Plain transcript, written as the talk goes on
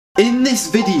In this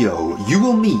video, you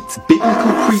will meet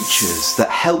biblical creatures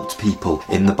that helped people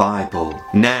in the Bible.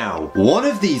 Now, one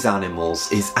of these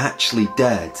animals is actually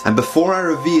dead. And before I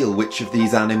reveal which of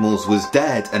these animals was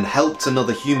dead and helped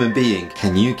another human being,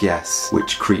 can you guess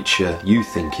which creature you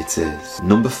think it is?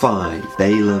 Number 5,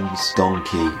 Balaam's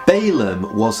donkey.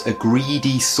 Balaam was a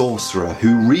greedy sorcerer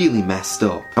who really messed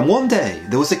up. And one day,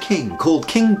 there was a king called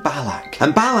King Balak.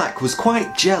 And Balak was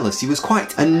quite jealous. He was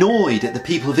quite annoyed at the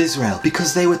people of Israel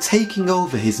because they were taking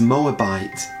over his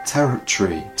Moabite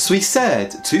territory. So he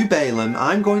said to Balaam,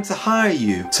 I'm going to hire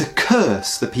you to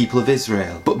curse the people of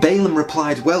Israel. But Balaam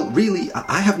replied, well, really,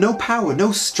 I have no power,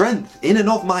 no strength in and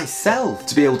of myself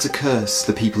to be able to curse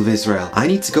the people of Israel. I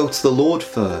need to go to the Lord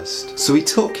first. So he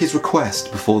took his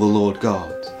request before the Lord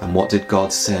God. And what did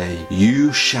God say?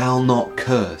 You shall not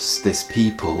curse this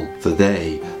people, for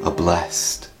they are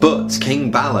blessed. But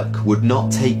King Balak would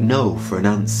not take no for an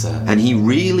answer, and he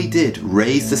really did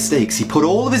raise the stakes. He put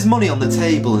all of his money on the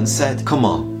table and said, come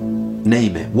on,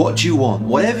 name it. What do you want?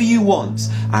 Whatever you want,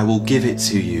 I will give it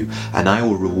to you, and I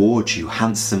will reward you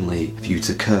handsomely for you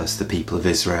to curse the people of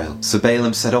Israel. So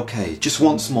Balaam said, okay, just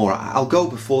once more, I'll go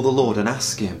before the Lord and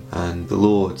ask him. And the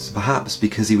Lord, perhaps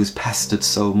because he was pestered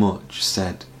so much,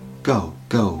 said, go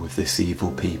with this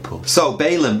evil people. So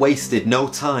Balaam wasted no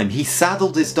time. He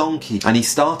saddled his donkey and he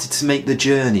started to make the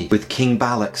journey with King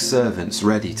Balak's servants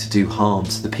ready to do harm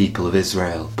to the people of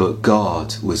Israel. But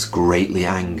God was greatly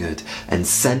angered and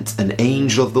sent an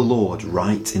angel of the Lord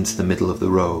right into the middle of the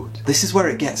road. This is where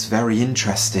it gets very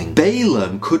interesting.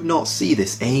 Balaam could not see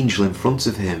this angel in front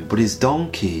of him, but his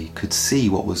donkey could see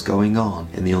what was going on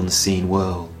in the unseen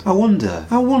world. I wonder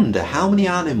how many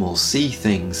animals see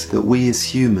things that we as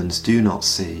humans do not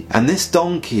see. And this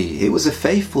donkey, it was a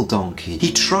faithful donkey.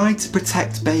 He tried to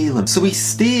protect Balaam, so he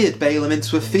steered Balaam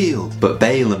into a field. But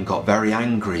Balaam got very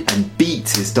angry and beat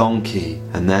his donkey.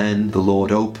 And then the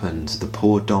Lord opened the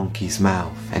poor donkey's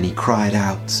mouth and he cried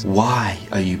out, why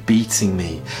are you beating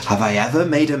me? Have I ever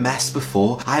made a mess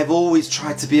before? I have always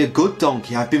tried to be a good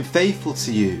donkey. I've been faithful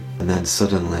to you. And then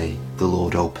suddenly, the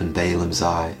Lord opened Balaam's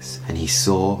eyes and he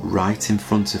saw right in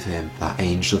front of him that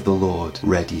angel of the Lord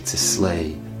ready to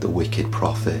slay the wicked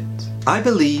prophet. I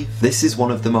believe this is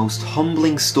one of the most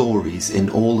humbling stories in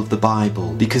all of the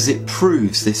Bible because it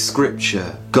proves this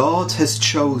scripture. God has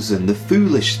chosen the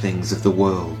foolish things of the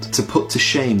world to put to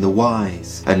shame the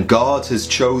wise, and God has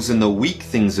chosen the weak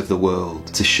things of the world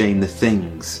to shame the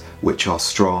things which are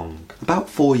strong. About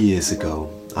 4 years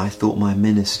ago, I thought my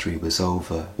ministry was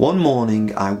over. One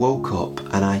morning I woke up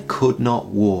and I could not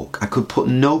walk. I could put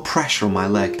no pressure on my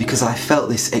leg because I felt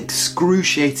this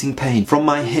excruciating pain from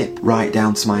my hip right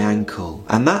down to my ankle.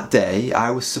 And that day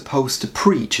I was supposed to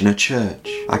preach in a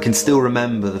church. I can still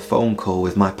remember the phone call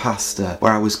with my pastor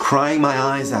where I was crying my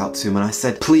eyes out to him and I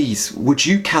said, please, would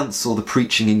you cancel the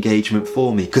preaching engagement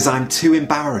for me because I'm too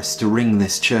embarrassed to ring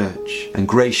this church. And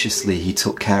graciously he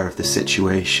took care of the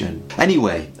situation.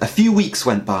 Anyway, a few weeks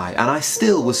went by and I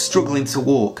still was struggling to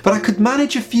walk, but I could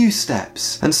manage a few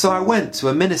steps, and so I went to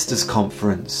a ministers'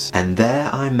 conference, and there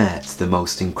I met the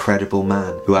most incredible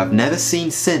man who I've never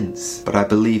seen since, but I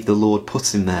believe the Lord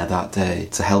put him there that day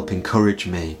to help encourage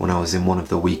me when I was in one of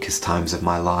the weakest times of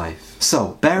my life.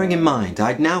 So, bearing in mind,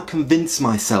 I'd now convinced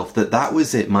myself that that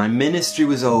was it, my ministry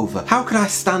was over. How could I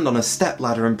stand on a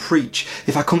stepladder and preach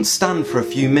if I couldn't stand for a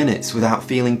few minutes without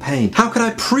feeling pain? How could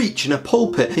I preach in a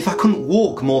pulpit if I couldn't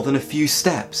walk more than a few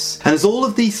steps? And as all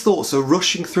of these thoughts are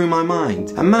rushing through my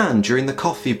mind, a man during the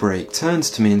coffee break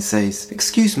turns to me and says,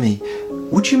 excuse me,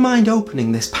 would you mind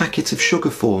opening this packet of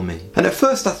sugar for me? And at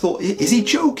first I thought, is he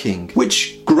joking?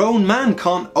 Which grown man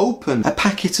can't open a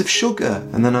packet of sugar?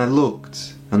 And then I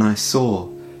looked and I saw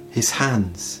his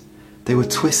hands. They were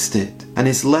twisted and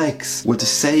his legs were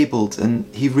disabled, and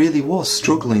he really was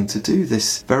struggling to do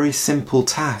this very simple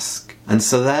task. And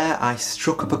so there I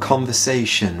struck up a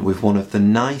conversation with one of the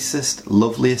nicest,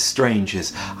 loveliest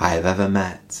strangers I have ever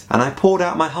met. And I poured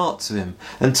out my heart to him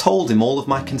and told him all of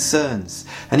my concerns.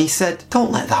 And he said,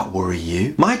 don't let that worry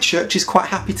you. My church is quite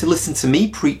happy to listen to me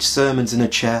preach sermons in a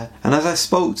chair. And as I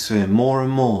spoke to him more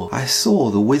and more, I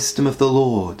saw the wisdom of the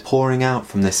Lord pouring out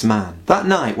from this man. That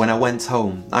night when I went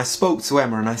home, I spoke to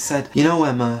Emma and I said, you know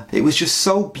Emma, it was just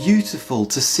so beautiful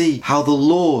to see how the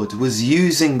Lord was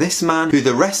using this man who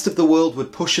the rest of the world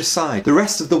would push aside. The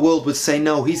rest of the world would say,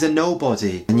 no, he's a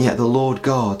nobody. And yet the Lord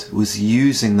God was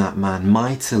using that man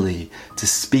mightily to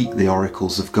speak the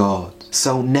oracles of God.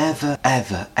 So never,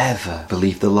 ever, ever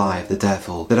believe the lie of the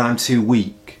devil that I'm too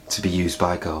weak to be used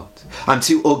by God. I'm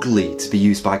too ugly to be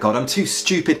used by God. I'm too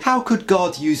stupid. How could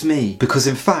God use me? Because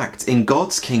in fact, in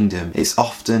God's kingdom, it's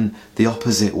often the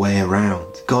opposite way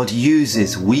around. God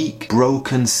uses weak,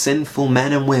 broken, sinful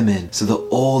men and women so that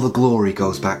all the glory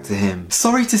goes back to Him.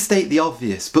 Sorry to state the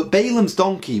obvious, but Balaam's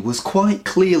donkey was quite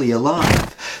clearly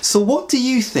alive. So what do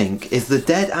you think is the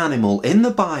dead animal in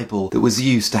the Bible that was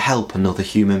used to help another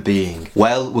human being?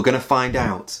 Well, we're going to find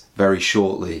out very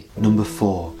shortly. Number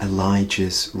 4,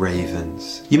 Elijah's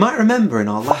ravens. You might remember in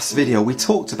our last video we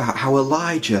talked about how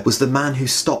Elijah was the man who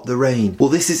stopped the rain. Well,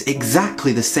 this is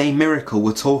exactly the same miracle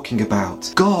we're talking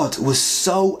about. God was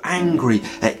so angry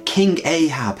at King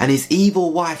Ahab and his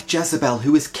evil wife Jezebel,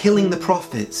 who was killing the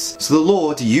prophets. So the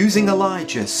Lord, using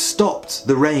Elijah, stopped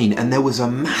the rain and there was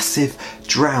a massive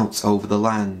drought over the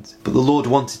land. But the Lord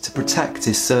wanted to protect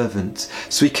His servant,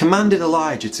 so He commanded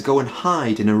Elijah to go and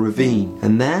hide in a ravine.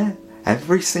 And there,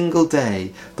 every single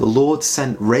day, the Lord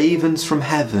sent ravens from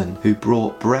heaven who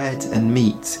brought bread and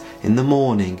meat in the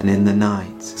morning and in the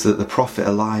night, so that the prophet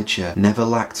Elijah never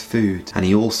lacked food, and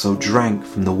he also drank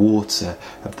from the water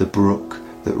of the brook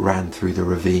that ran through the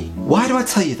ravine. Why do I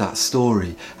tell you that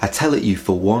story? I tell it you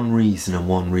for one reason and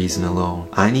one reason alone.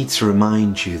 I need to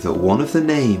remind you that one of the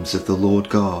names of the Lord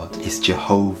God is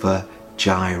Jehovah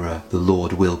Jireh. The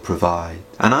Lord will provide.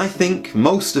 And I think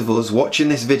most of us watching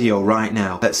this video right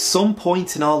now at some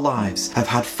point in our lives have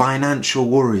had financial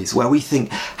worries where we think,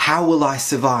 how will I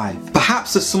survive?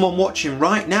 Perhaps there's someone watching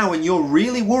right now and you're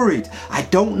really worried. I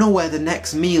don't know where the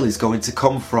next meal is going to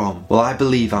come from. Well, I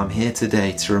believe I'm here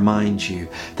today to remind you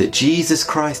that Jesus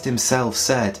Christ Himself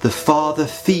said, the Father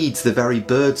feeds the very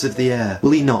birds of the air.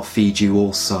 Will He not feed you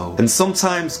also? And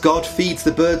sometimes God feeds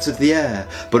the birds of the air,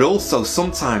 but also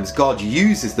sometimes God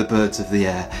uses the birds of the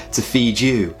air to feed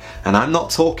you. And I'm not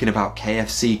talking about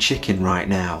KFC chicken right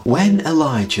now. When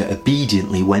Elijah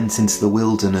obediently went into the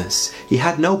wilderness, he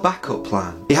had no backup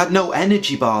plan. He had no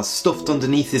energy bars stuffed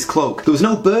underneath his cloak. There was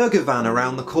no burger van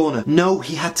around the corner. No,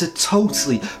 he had to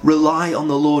totally rely on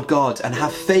the Lord God and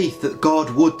have faith that God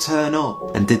would turn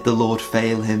up. And did the Lord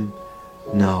fail him?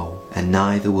 No, and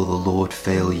neither will the Lord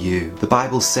fail you. The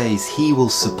Bible says He will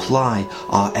supply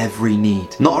our every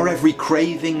need. Not our every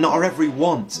craving, not our every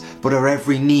want, but our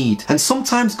every need. And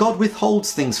sometimes God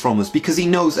withholds things from us because He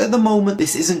knows at the moment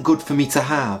this isn't good for me to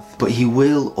have. But He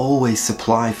will always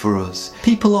supply for us.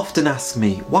 People often ask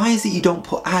me, why is it you don't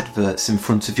put adverts in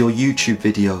front of your YouTube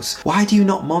videos? Why do you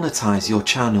not monetize your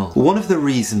channel? One of the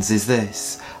reasons is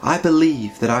this. I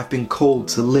believe that I've been called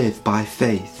to live by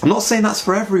faith. I'm not saying that's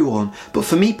for everyone, but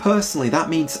for me personally, that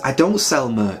means I don't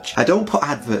sell merch. I don't put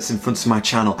adverts in front of my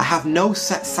channel. I have no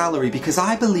set salary because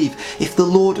I believe if the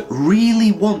Lord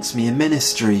really wants me in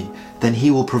ministry, then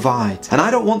He will provide. And I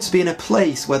don't want to be in a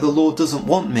place where the Lord doesn't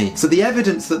want me. So the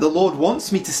evidence that the Lord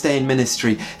wants me to stay in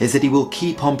ministry is that He will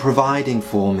keep on providing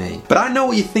for me. But I know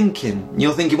what you're thinking.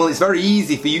 You're thinking, well, it's very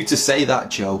easy for you to say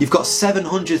that, Joe. You've got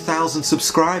 700,000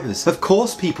 subscribers. Of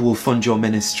course people will fund your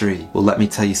ministry. Well, let me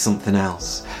tell you something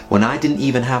else. When I didn't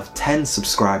even have 10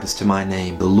 subscribers to my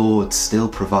name, the Lord still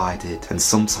provided. And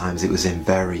sometimes it was in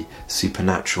very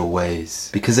supernatural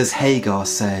ways. Because as Hagar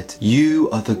said,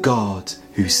 you are the God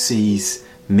who sees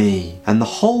me. And the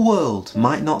whole world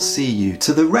might not see you.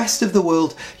 To the rest of the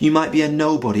world, you might be a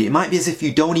nobody. It might be as if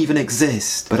you don't even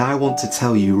exist. But I want to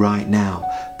tell you right now,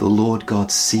 the Lord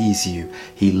God sees you,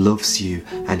 He loves you,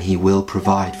 and He will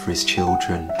provide for His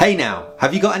children. Hey now,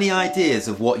 have you got any ideas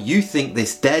of what you think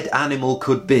this dead animal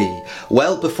could be?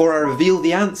 Well, before I reveal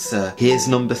the answer, here's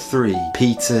number 3,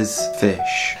 Peter's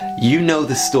fish. You know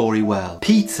the story well.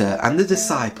 Peter and the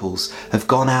disciples have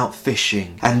gone out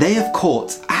fishing, and they have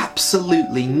caught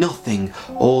absolutely nothing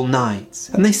all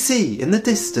night. And they see in the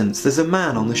distance there's a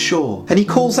man on the shore, and he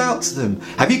calls out to them,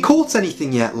 have you caught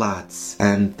anything yet, lads?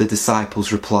 And the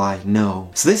disciples reply,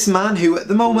 no. So this man, who at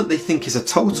the moment they think is a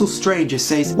total stranger,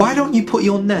 says, why don't you put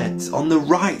your net on the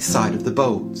right side of the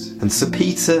boat? And so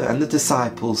Peter and the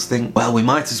disciples think, well, we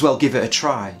might as well give it a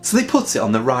try. So they put it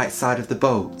on the right side of the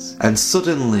boat, and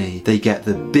suddenly they get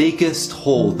the biggest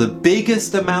haul, the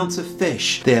biggest amount of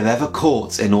fish they have ever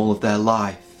caught in all of their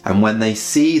life. And when they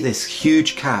see this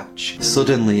huge catch,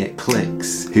 suddenly it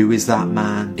clicks. Who is that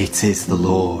man? It is the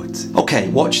Lord. Okay,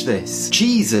 watch this.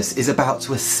 Jesus is about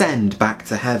to ascend back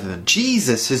to heaven.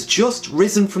 Jesus has just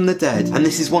risen from the dead, and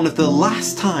this is one of the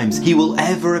last times He will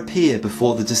ever appear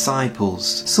before the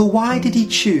disciples. So why did He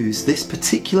choose this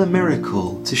particular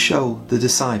miracle to show the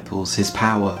disciples His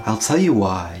power? I'll tell you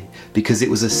why. Because it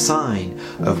was a sign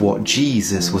of what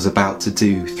Jesus was about to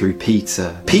do through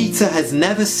Peter. Peter has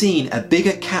never seen a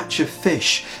bigger catch of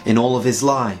fish in all of his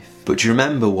life. But do you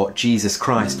remember what Jesus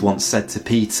Christ once said to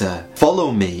Peter?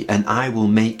 Follow me and I will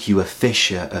make you a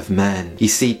fisher of men. You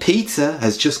see, Peter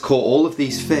has just caught all of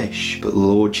these fish, but the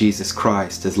Lord Jesus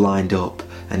Christ has lined up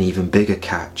an even bigger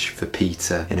catch for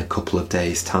Peter in a couple of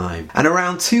days' time. And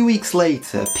around 2 weeks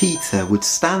later, Peter would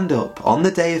stand up on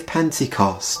the day of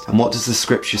Pentecost. And what does the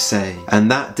scripture say? And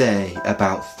that day,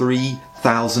 about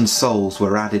 3,000 souls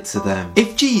were added to them.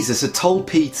 If Jesus had told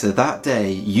Peter that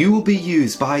day, you will be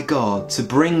used by God to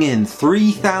bring in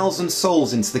 3,000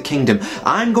 souls into the kingdom,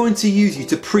 I'm going to use you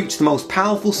to preach the most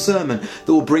powerful sermon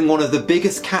that will bring one of the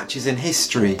biggest catches in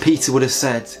history, Peter would have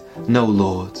said, no,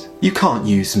 Lord, you can't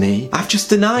use me. I've just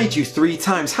denied you 3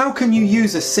 times. How can you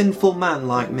use a sinful man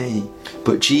like me?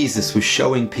 But Jesus was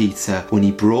showing Peter when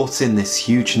he brought in this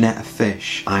huge net of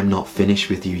fish, I'm not finished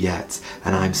with you yet,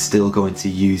 and I'm still going to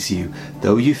use you.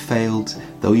 Though you've failed,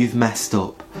 though you've messed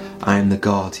up, I am the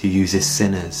God who uses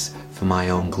sinners for my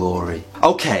own glory.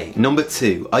 Okay, number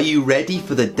 2. Are you ready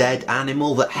for the dead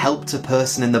animal that helped a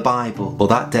person in the Bible? Well,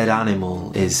 that dead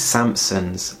animal is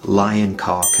Samson's lion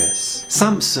carcass.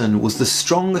 Samson was the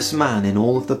strongest man in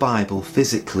all of the Bible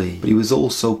physically, but he was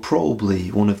also probably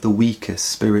one of the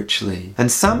weakest spiritually.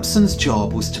 And Samson's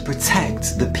job was to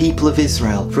protect the people of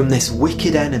Israel from this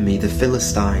wicked enemy, the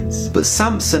Philistines. But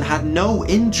Samson had no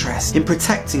interest in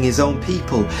protecting his own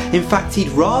people. In fact, he'd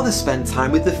rather spend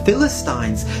time with the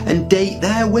Philistines and date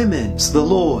their women. So the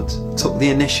Lord took the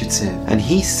initiative and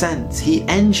he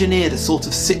engineered a sort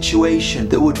of situation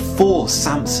that would force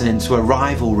Samson into a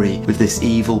rivalry with this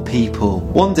evil people.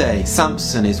 One day,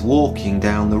 Samson is walking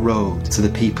down the road to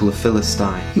the people of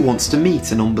Philistine. He wants to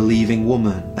meet an unbelieving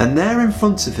woman. And there in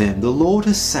front of him, the Lord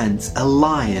has sent a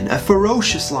lion, a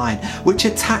ferocious lion, which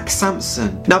attacks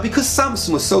Samson. Now, because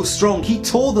Samson was so strong, he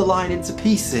tore the lion into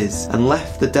pieces and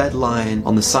left the dead lion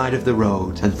on the side of the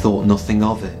road and thought nothing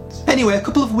of it. Anyway, a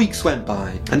couple of weeks went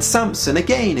by, and Samson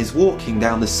again is walking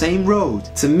down the same road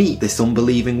to meet this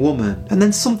unbelieving woman. And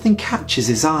then something catches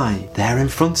his eye. There in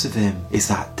front of him is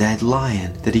that dead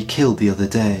lion that he killed the other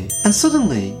day. And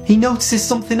suddenly, he notices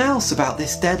something else about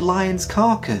this dead lion's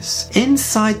carcass.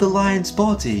 Inside the lion's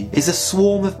body is a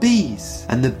swarm of bees,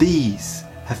 and the bees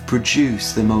have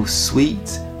produced the most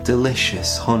sweet,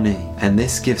 delicious honey. And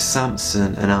this gives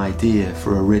Samson an idea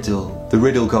for a riddle. The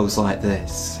riddle goes like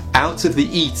this. Out of the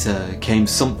eater came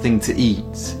something to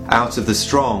eat. Out of the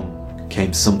strong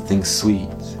came something sweet.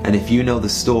 And if you know the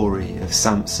story of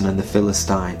Samson and the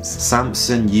Philistines,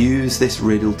 Samson used this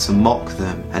riddle to mock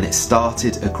them, and it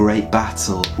started a great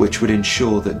battle which would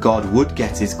ensure that God would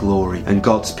get his glory and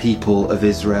God's people of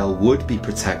Israel would be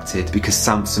protected, because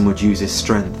Samson would use his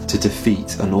strength to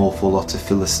defeat an awful lot of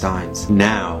Philistines.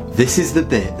 Now, this is the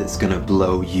bit that's going to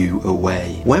blow you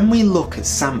away. When we look at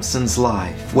Samson's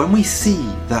life, when we see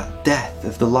that death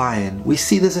of the lion, we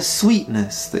see there's a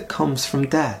sweetness that comes from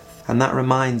death. And that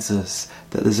reminds us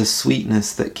that there's a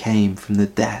sweetness that came from the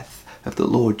death of the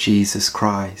Lord Jesus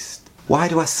Christ. Why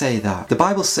do I say that? The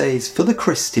Bible says, for the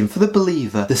Christian, for the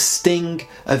believer, the sting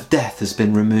of death has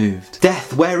been removed.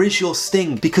 Death, where is your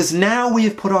sting? Because now we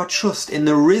have put our trust in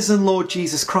the risen Lord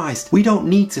Jesus Christ. We don't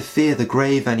need to fear the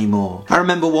grave anymore. I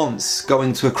remember once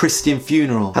going to a Christian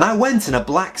funeral, and I went in a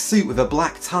black suit with a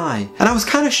black tie. And I was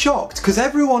kind of shocked because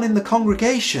everyone in the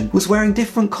congregation was wearing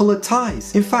different coloured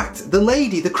ties. In fact,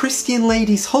 the Christian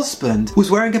lady's husband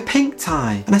was wearing a pink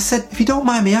tie. And I said, if you don't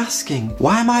mind me asking,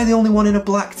 why am I the only one in a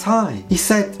black tie? He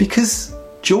said, because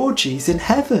Georgie's in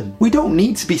heaven. We don't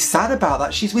need to be sad about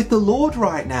that. She's with the Lord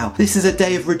right now. This is a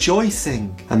day of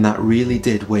rejoicing. And that really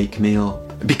did wake me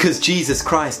up. Because Jesus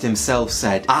Christ himself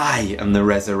said, I am the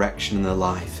resurrection and the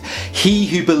life. He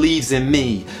who believes in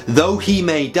me, though he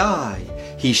may die,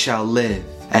 he shall live.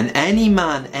 And any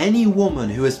man, any woman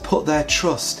who has put their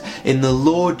trust in the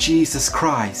Lord Jesus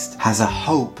Christ has a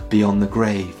hope beyond the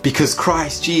grave. Because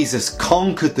Christ Jesus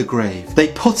conquered the grave.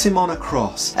 They put him on a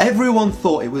cross. Everyone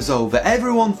thought it was over.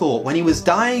 Everyone thought when he was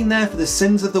dying there for the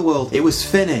sins of the world, it was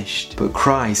finished. But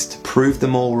Christ proved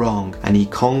them all wrong, and he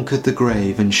conquered the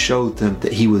grave and showed them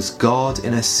that he was God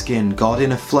in a skin, God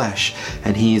in a flesh,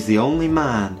 and he is the only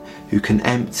man who can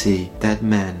empty dead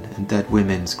men and dead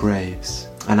women's graves.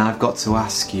 And I've got to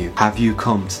ask you, have you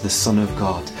come to the Son of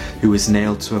God who was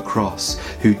nailed to a cross,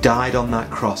 who died on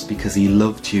that cross because he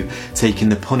loved you, taking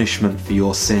the punishment for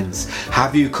your sins?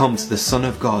 Have you come to the Son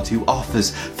of God who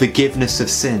offers forgiveness of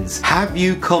sins? Have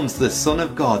you come to the Son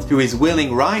of God who is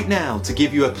willing right now to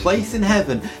give you a place in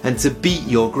heaven and to beat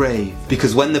your grave?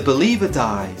 Because when the believer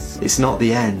dies, it's not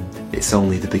the end, it's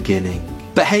only the beginning.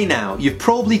 But hey now, you've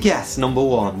probably guessed number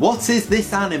one. What is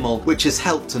this animal which has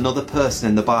helped another person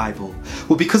in the Bible?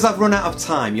 Well, because I've run out of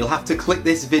time, you'll have to click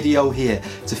this video here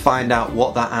to find out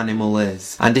what that animal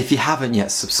is. And if you haven't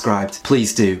yet subscribed,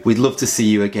 please do. We'd love to see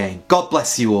you again. God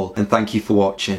bless you all, and thank you for watching.